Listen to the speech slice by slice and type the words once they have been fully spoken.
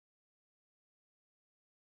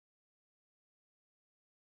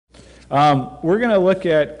We're going to look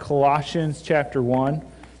at Colossians chapter 1,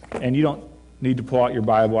 and you don't need to pull out your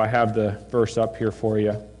Bible. I have the verse up here for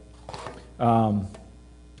you.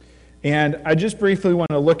 And I just briefly want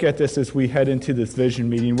to look at this as we head into this vision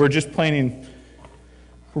meeting. We're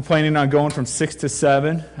planning on going from 6 to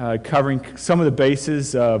 7, covering some of the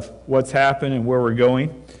bases of what's happened and where we're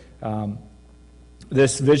going.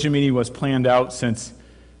 This vision meeting was planned out since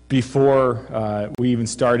before we even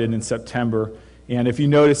started in September. And if you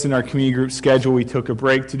notice in our community group schedule, we took a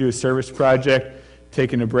break to do a service project,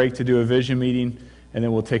 taking a break to do a vision meeting, and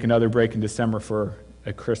then we'll take another break in December for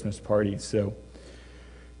a Christmas party. So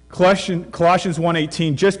Colossians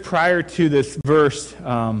 1:18, just prior to this verse,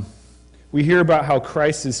 we hear about how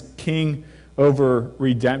Christ is king over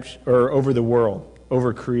redemption, or over the world,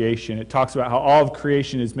 over creation. It talks about how all of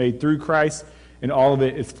creation is made through Christ, and all of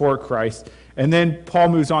it is for Christ. And then Paul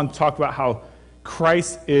moves on to talk about how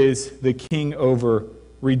Christ is the king over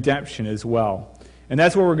redemption as well. And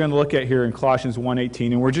that's what we're going to look at here in Colossians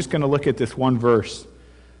 1:18, and we're just going to look at this one verse.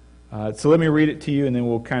 So let me read it to you, and then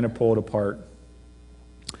we'll kind of pull it apart.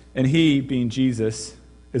 And he, being Jesus,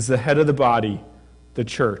 is the head of the body, the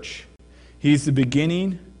church. He's the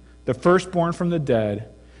beginning, the firstborn from the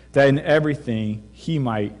dead, that in everything he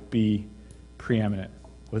might be preeminent.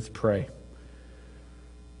 Let's pray.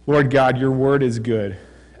 Lord God, your word is good.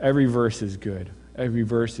 Every verse is good. Every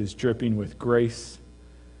verse is dripping with grace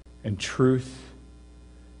and truth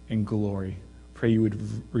and glory. Pray you would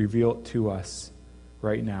reveal it to us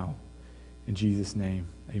right now. In Jesus' name,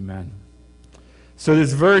 amen. So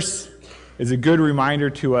this verse is a good reminder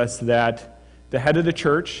to us that the head of the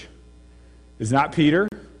church is not Peter.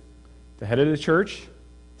 The head of the church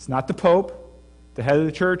is not the Pope. The head of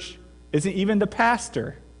the church isn't even the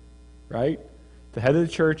pastor, right? The head of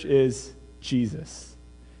the church is Jesus.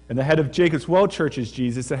 And the head of Jacob's Well Church is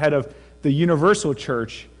Jesus. The head of the universal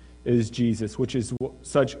church is Jesus, which is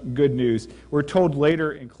such good news. We're told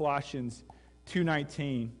later in Colossians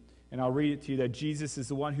 2:19, and I'll read it to you, that Jesus is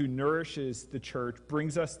the one who nourishes the church,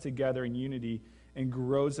 brings us together in unity, and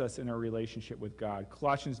grows us in our relationship with God.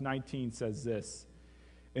 Colossians 19 says this,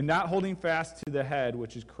 "And not holding fast to the head,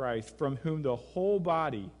 which is Christ, from whom the whole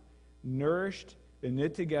body, nourished and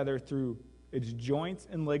knit together through its joints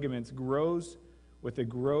and ligaments, grows with the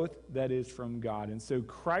growth that is from God." And so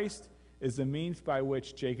Christ is the means by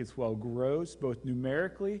which Jacob's Well grows, both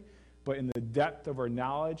numerically, but in the depth of our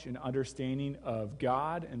knowledge and understanding of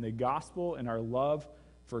God and the gospel and our love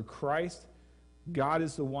for Christ. God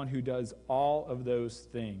is the one who does all of those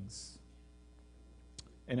things.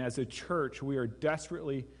 And as a church, we are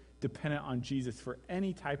desperately dependent on Jesus for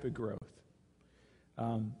any type of growth.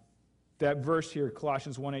 That verse here,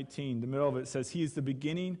 Colossians 1:18, the middle of it says, he is the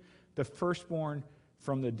beginning, the firstborn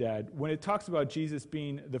from the dead. When it talks about Jesus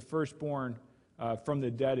being the firstborn from the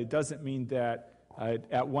dead, it doesn't mean that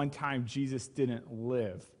at one time Jesus didn't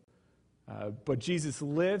live. But Jesus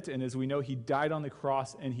lived, and as we know, he died on the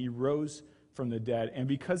cross and he rose from the dead. And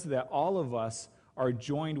because of that, all of us are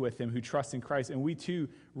joined with him who trust in Christ. And we too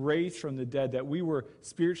raised from the dead, that we were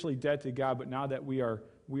spiritually dead to God, but now that we are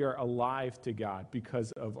alive to God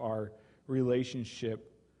because of our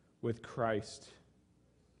relationship with Christ.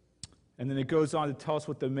 And then it goes on to tell us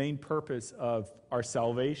what the main purpose of our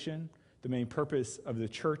salvation, the main purpose of the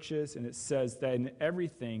church is, and it says that in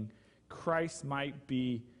everything, Christ might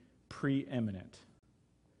be preeminent.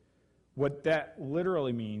 What that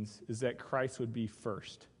literally means is that Christ would be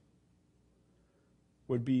first,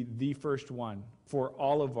 would be the first one for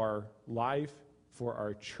all of our life, for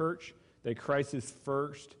our church, that Christ is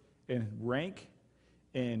first in rank,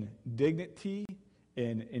 in dignity,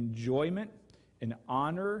 in enjoyment, in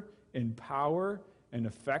honor, in power, in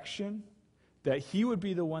affection, that he would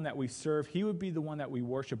be the one that we serve, he would be the one that we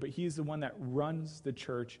worship, but he's the one that runs the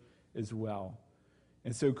church as well.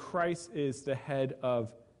 And so Christ is the head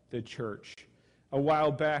of the church. A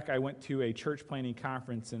while back, I went to a church planning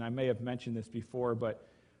conference, and I may have mentioned this before, but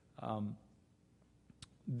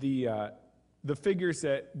the figures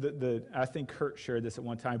that I think Kurt shared this at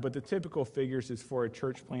one time, but the typical figures is for a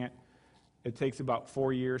church plant, it takes about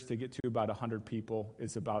 4 years to get to about 100 people,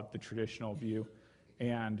 is about the traditional view.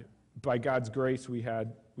 And by God's grace, we have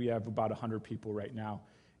about 100 people right now.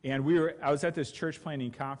 And I was at this church planning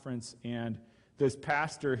conference, and this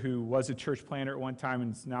pastor who was a church planner at one time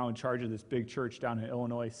and is now in charge of this big church down in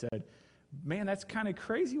Illinois said, "Man, that's kind of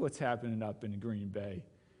crazy what's happening up in Green Bay.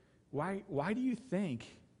 Why do you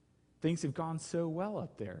think things have gone so well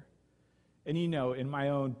up there?" And in my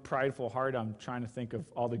own prideful heart, I'm trying to think of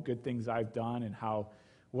all the good things I've done and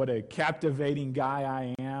what a captivating guy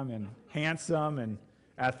I am, and handsome and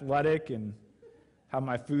athletic, and how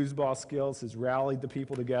my foosball skills has rallied the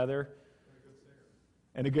people together.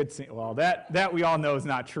 And a good well, that we all know is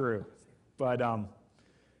not true. But,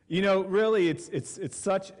 really, it's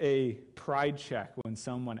such a pride check when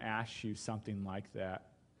someone asks you something like that.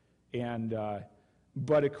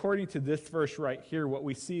 But according to this verse right here, what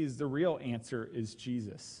we see is the real answer is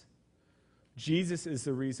Jesus. Jesus is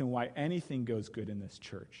the reason why anything goes good in this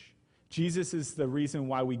church. Jesus is the reason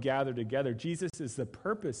why we gather together. Jesus is the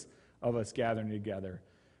purpose of us gathering together.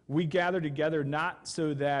 We gather together not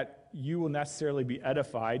so that you will necessarily be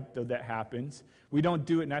edified, though that happens. We don't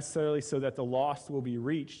do it necessarily so that the lost will be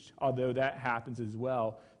reached, although that happens as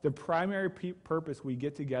well. The primary purpose we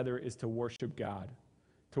get together is to worship God,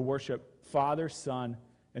 to worship Father, Son,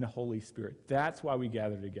 and Holy Spirit. That's why we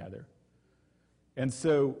gather together. And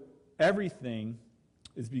so everything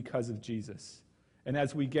is because of Jesus. And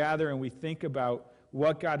as we gather and we think about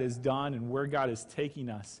what God has done and where God is taking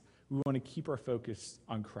us, we want to keep our focus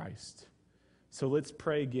on Christ. So let's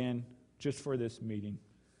pray again just for this meeting.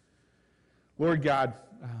 Lord God,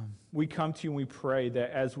 we come to you and we pray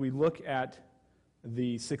that as we look at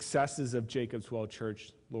the successes of Jacob's Well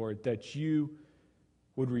Church, Lord, that you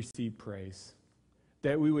would receive praise.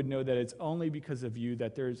 That we would know that it's only because of you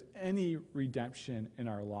that there's any redemption in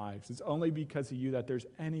our lives. It's only because of you that there's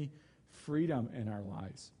any freedom in our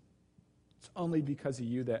lives. It's only because of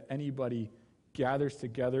you that anybody gathers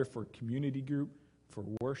together for community group, for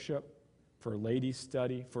worship, for ladies'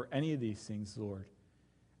 study, for any of these things, Lord.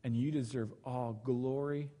 And you deserve all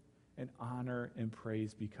glory and honor and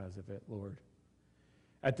praise because of it, Lord.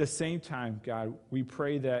 At the same time, God, we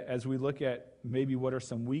pray that as we look at maybe what are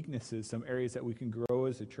some weaknesses, some areas that we can grow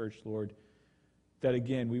as a church, Lord, that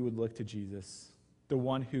again, we would look to Jesus, the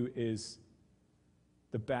one who is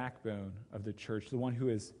the backbone of the church, the one who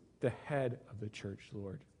is the head of the church,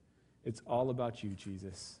 Lord. It's all about you,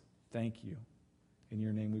 Jesus. Thank you. In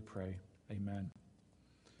your name we pray. Amen.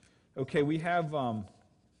 Okay, we have,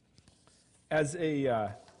 as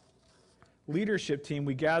a leadership team,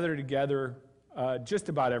 we gather together just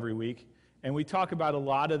about every week, and we talk about a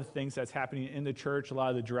lot of the things that's happening in the church, a lot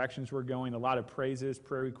of the directions we're going, a lot of praises,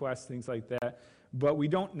 prayer requests, things like that, but we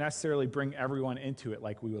don't necessarily bring everyone into it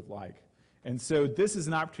like we would like. And so this is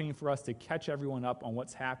an opportunity for us to catch everyone up on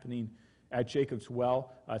what's happening at Jacob's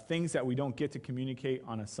Well, things that we don't get to communicate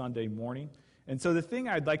on a Sunday morning. And so the thing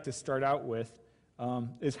I'd like to start out with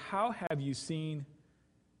is how have you seen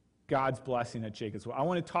God's blessing at Jacob's Well? I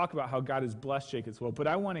want to talk about how God has blessed Jacob's Well, but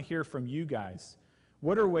I want to hear from you guys.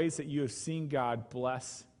 What are ways that you have seen God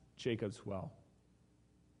bless Jacob's Well?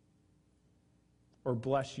 Or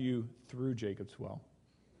bless you through Jacob's Well?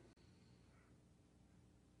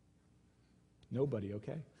 Nobody,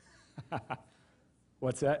 okay.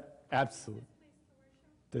 What's that? Absolutely.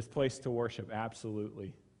 This place to worship,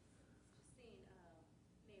 absolutely. Just seeing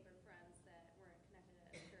neighbor friends that weren't connected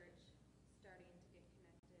at church starting to get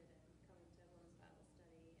connected and coming to women's Bible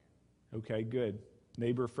study. Okay, good.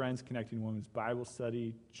 Neighbor friends connecting women's Bible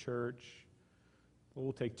study, church. Well,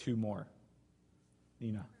 we'll take two more.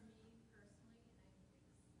 Nina. For me personally,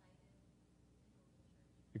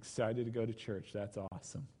 I'm Excited to go to church. That's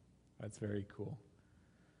awesome. That's very cool.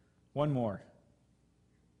 One more.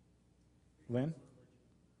 Lynn?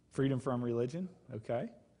 Freedom from religion. Okay.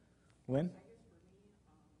 Lynn? I guess for me,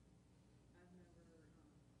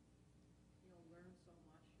 I've never, learned so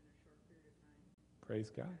much in a short period of time. Praise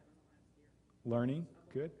God. In the last year. Learning.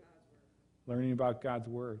 Good. God's word. Learning about God's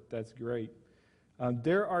Word. That's great.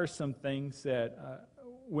 There are some things that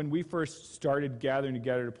when we first started gathering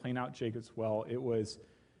together to plan out Jacob's Well, it was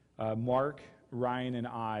Mark, Ryan, and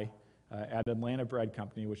I at Atlanta Bread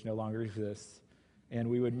Company, which no longer exists. And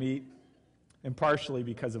we would meet, and partially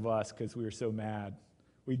because of us, because we were so mad.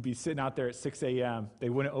 We'd be sitting out there at 6 a.m. They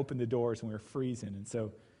wouldn't open the doors, and we were freezing. And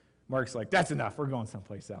so Mark's like, that's enough. We're going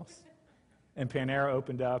someplace else. And Panera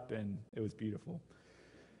opened up, and it was beautiful.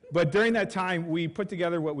 But during that time, we put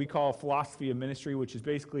together what we call a philosophy of ministry, which is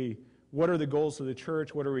basically what are the goals of the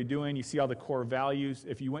church? What are we doing? You see all the core values.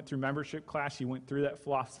 If you went through membership class, you went through that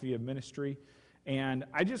philosophy of ministry. And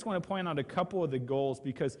I just want to point out a couple of the goals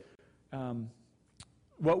because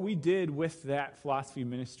what we did with that philosophy of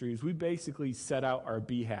ministry is we basically set out our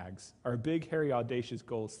BHAGs, our big, hairy, audacious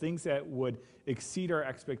goals, things that would exceed our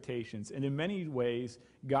expectations. And in many ways,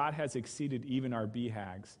 God has exceeded even our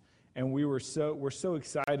BHAGs. And we're so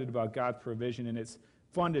excited about God's provision, and it's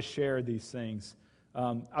fun to share these things.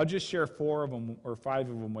 I'll just share 4 of them or 5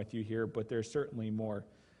 of them with you here, but there's certainly more.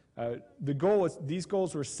 These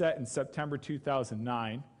goals were set in September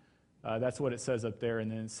 2009. That's what it says up there, and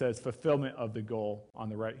then it says fulfillment of the goal on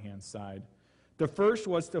the right-hand side. The first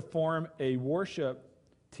was to form a worship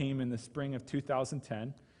team in the spring of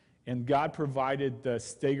 2010, And God provided the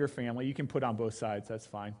Steger family. You can put on both sides, that's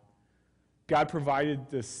fine. God provided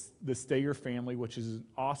the Steger family, which is an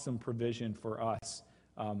awesome provision for us,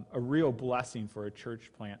 a real blessing for a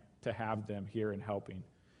church plant to have them here and helping.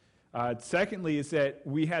 Secondly, is that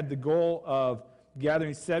we had the goal of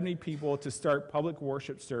gathering 70 people to start public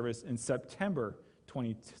worship service in September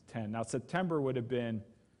 2010. Now, September would have been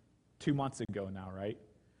 2 months ago now, right?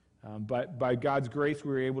 But by God's grace,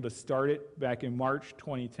 we were able to start it back in March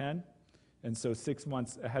 2010, and so 6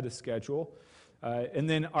 months ahead of schedule. And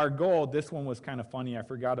then our goal, this one was kind of funny, I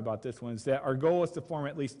forgot about this one, is that our goal is to form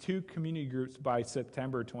at least 2 community groups by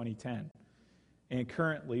September 2010. And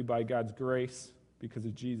currently, by God's grace, because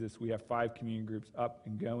of Jesus, we have 5 community groups up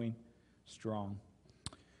and going strong.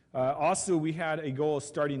 Also, we had a goal of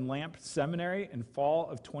starting Lamp Seminary in fall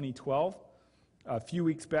of 2012. A few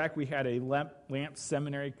weeks back, we had a Lamp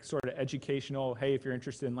Seminary sort of educational, hey, if you're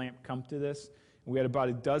interested in Lamp, come to this. And we had about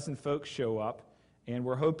a dozen folks show up. And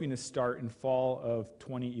we're hoping to start in fall of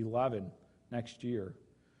 2011, next year.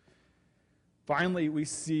 Finally,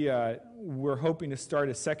 we're hoping to start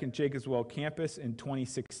a second Jacobs Well campus in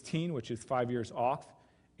 2016, which is 5 years off.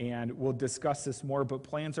 And we'll discuss this more, but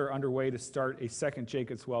plans are underway to start a second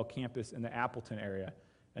Jacobs Well campus in the Appleton area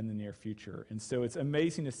in the near future. And so it's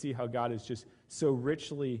amazing to see how God has just so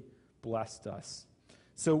richly blessed us.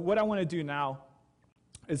 So what I want to do now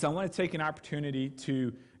is I want to take an opportunity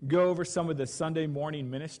to go over some of the Sunday morning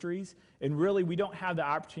ministries. And really, we don't have the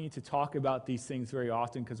opportunity to talk about these things very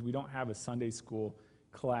often because we don't have a Sunday school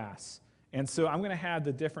class. And so I'm going to have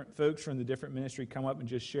the different folks from the different ministry come up and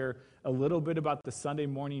just share a little bit about the Sunday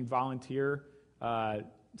morning volunteer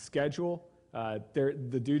schedule,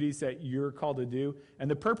 the duties that you're called to do. And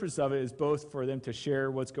the purpose of it is both for them to share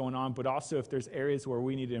what's going on, but also if there's areas where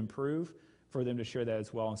we need to improve, for them to share that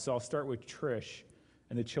as well. And so I'll start with Trish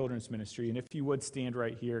and the children's ministry. And if you would stand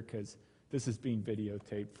right here, because this is being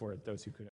videotaped for those who couldn't.